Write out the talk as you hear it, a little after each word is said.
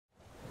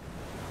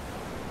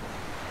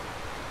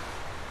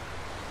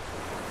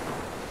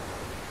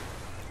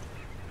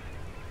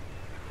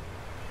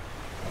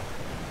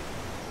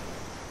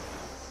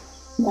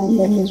My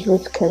name is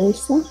Ruth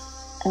Karisa,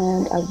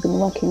 and I've been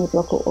working with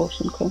local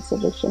ocean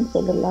conservation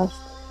for the last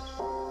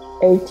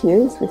 8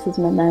 years. This is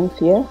my 9th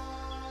year,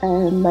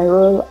 and my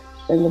role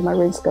in the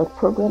Marine Scout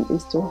program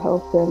is to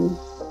help them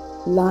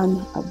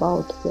learn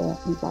about their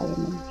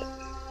environment.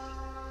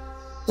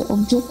 The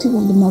objective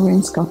of the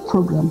Marine Scout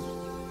program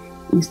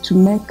is to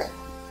make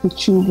the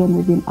children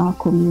within our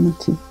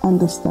community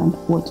understand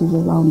what is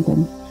around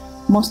them.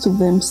 Most of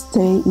them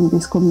stay in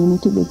this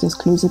community, they're just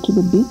closer to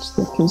the beach,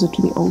 they're closer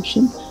to the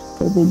ocean,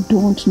 but they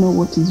don't know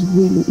what is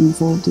really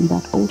involved in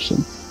that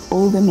ocean.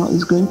 All they know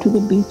is going to the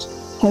beach,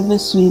 have a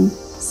swim,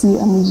 see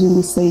a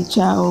muzungu say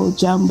ciao,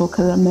 jambo,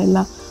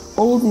 caramella,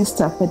 all this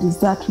stuff, but is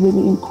that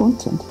really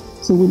important?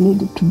 So we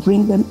needed to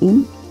bring them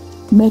in,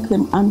 make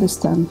them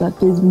understand that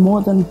there's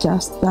more than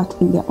just that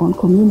in their own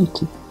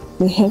community.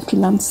 They have to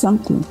learn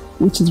something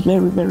which is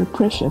very, very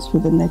precious for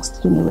the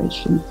next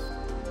generation.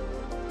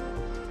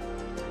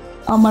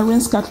 Our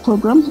Marine Scout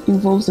program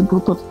involves a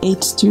group of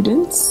 8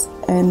 students,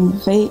 and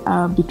they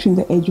are between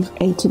the age of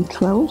 8 and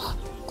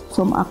 12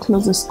 from our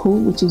closest school,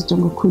 which is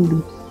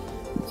Dongokundu.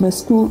 The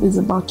school is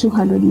about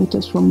 200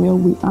 meters from where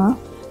we are,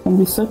 and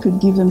we thought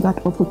we'd give them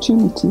that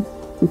opportunity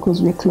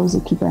because we're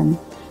closer to them.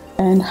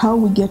 And how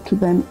we get to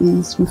them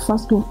is we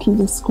first go to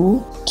the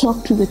school,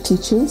 talk to the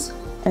teachers,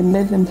 and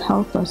let them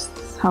help us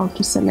how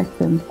to select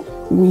them.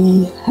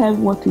 We have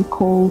what we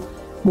call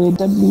the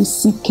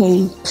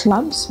WCK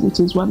clubs,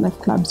 which is Wildlife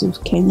Clubs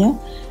of Kenya,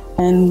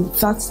 and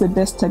that's the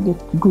best target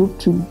group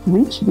to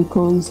reach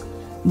because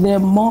they're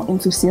more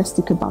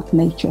enthusiastic about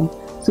nature.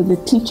 So the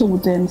teacher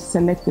would then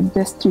select the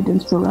best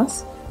students for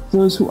us,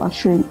 those who are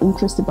showing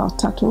interest about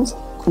turtles,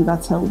 and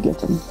that's how we get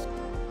them.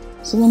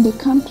 So when they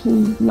come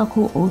to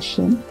local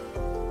ocean,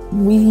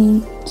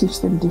 we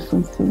teach them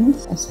different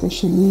things,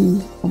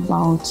 especially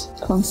about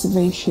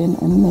conservation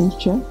and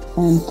nature.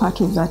 And part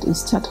of that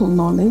is turtle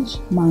knowledge,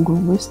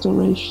 mangrove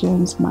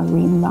restorations,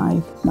 marine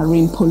life,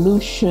 marine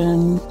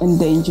pollution,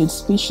 endangered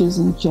species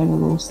in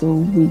general. So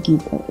we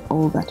give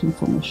all that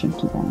information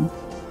to them.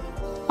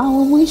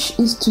 Our wish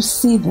is to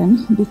see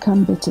them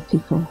become better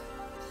people.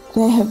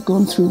 They have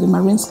gone through the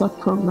Marine Scout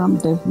program.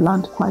 They've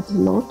learned quite a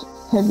lot.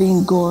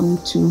 Having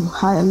gone to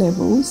higher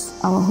levels,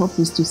 our hope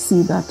is to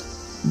see that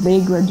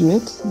they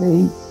graduate,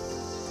 they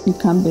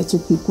become better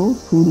people.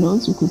 Who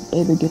knows, we could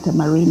either get a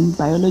marine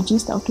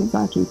biologist out of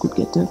that, or we could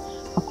get an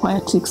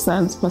aquatic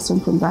science person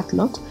from that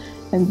lot,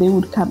 and they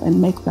would come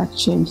and make that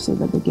change so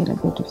that they get a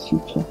better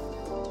future.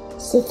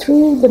 So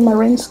through the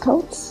Marine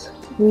Scouts,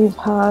 we've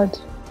had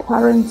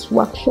parents'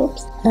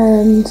 workshops,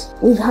 and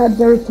we've had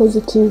very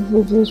positive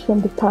reviews from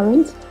the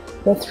parents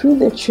that through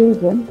their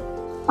children,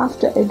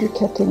 after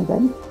educating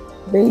them,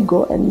 they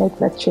go and make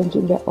that change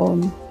in their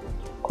own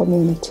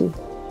community.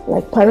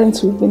 Like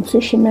parents who've been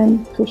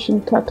fishermen,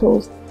 fishing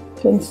turtles,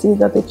 can see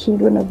that the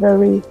children are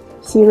very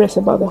serious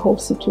about the whole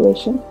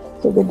situation.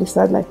 So they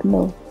decide like,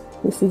 no,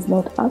 this is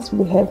not us.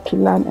 We have to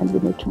learn and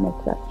we need to make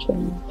that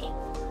change.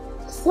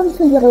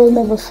 Something that I will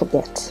never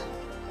forget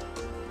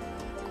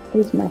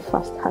is my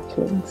first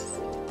hatchlings.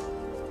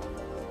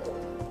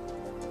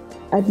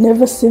 I'd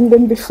never seen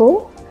them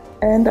before,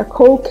 and a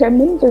call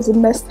came in, there's a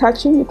nest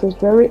hatching. It was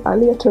very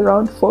early at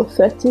around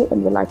 4:30,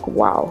 and we're like,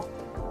 wow,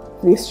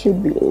 this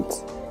should be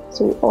it.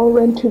 So we all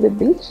ran to the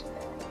beach,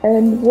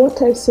 and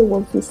what I saw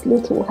was this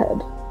little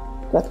head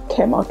that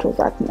came out of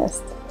that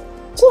nest.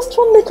 Just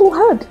one little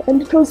head,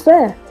 and it was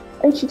there.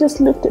 And she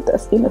just looked at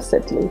us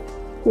innocently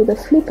with a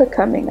flipper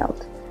coming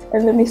out.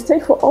 And then we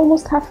stayed for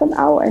almost half an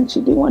hour, and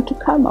she didn't want to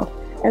come out.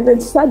 And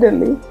then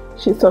suddenly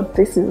she thought,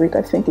 this is it.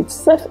 I think it's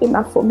safe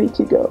enough for me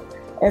to go.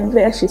 And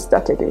there she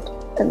started it,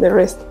 and the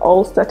rest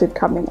all started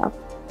coming up.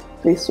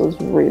 This was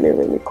really,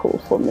 really cool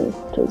for me.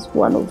 It was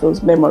one of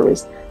those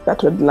memories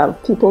that I'd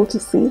love people to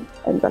see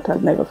and that I'll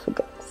never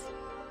forget.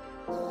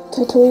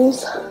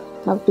 Turtles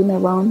have been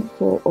around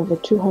for over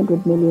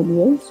 200 million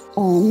years,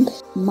 and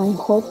my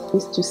hope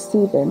is to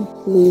see them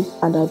live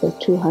another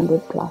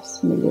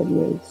 200+ million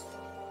years.